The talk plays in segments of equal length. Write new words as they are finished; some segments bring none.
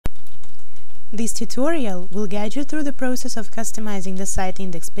This tutorial will guide you through the process of customizing the site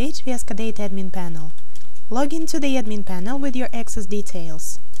index page via SkaDate admin panel. Log into the admin panel with your access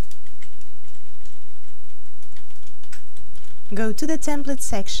details. Go to the Template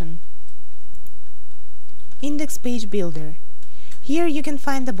section. Index Page Builder. Here you can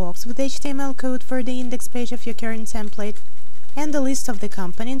find the box with HTML code for the index page of your current template and the list of the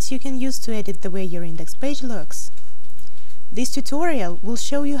components you can use to edit the way your index page looks. This tutorial will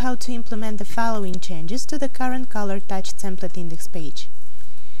show you how to implement the following changes to the current Color Touch template index page.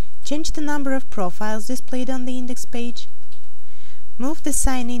 Change the number of profiles displayed on the index page. Move the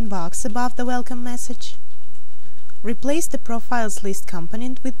sign-in box above the welcome message. Replace the Profiles List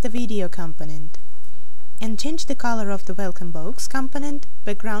component with the Video component. And change the color of the Welcome Box component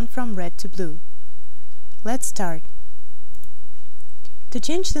background from red to blue. Let's start. To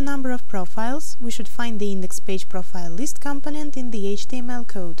change the number of profiles, we should find the index page profile list component in the HTML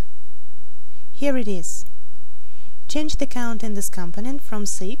code. Here it is. Change the count in this component from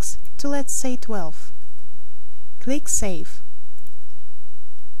 6 to, let's say, 12. Click Save.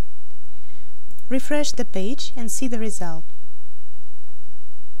 Refresh the page and see the result.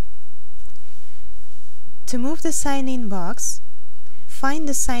 To move the sign-in box, find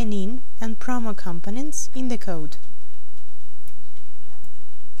the sign-in and promo components in the code.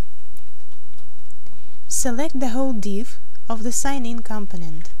 Select the whole div of the sign-in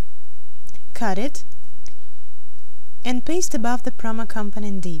component. Cut it and paste above the promo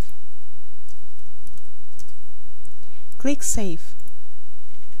component div. Click Save.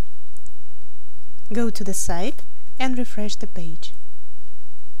 Go to the site and refresh the page.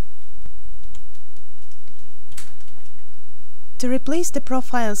 To replace the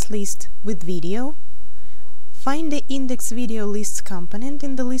profiles list with video, find the index video lists component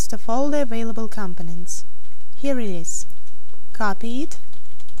in the list of all the available components. Here it is. Copy it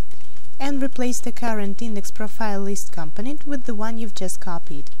and replace the current index profile list component with the one you've just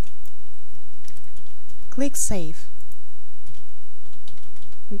copied. Click Save.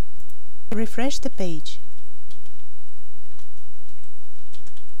 Refresh the page.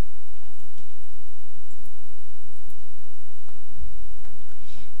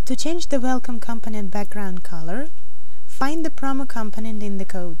 To change the welcome component background color, find the promo component in the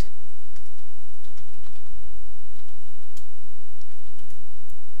code.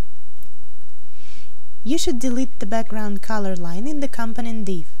 You should delete the background color line in the component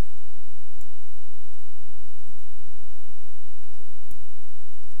div.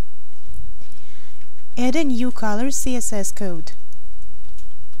 Add a new color CSS code.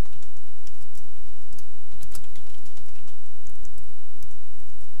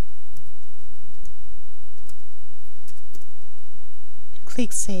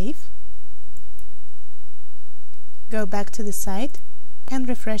 Click Save. Go back to the site and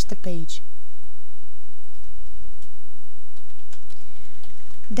refresh the page.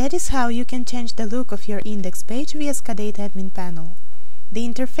 That is how you can change the look of your index page via SkaDate admin panel. The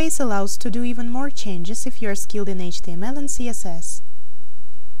interface allows to do even more changes if you are skilled in HTML and CSS.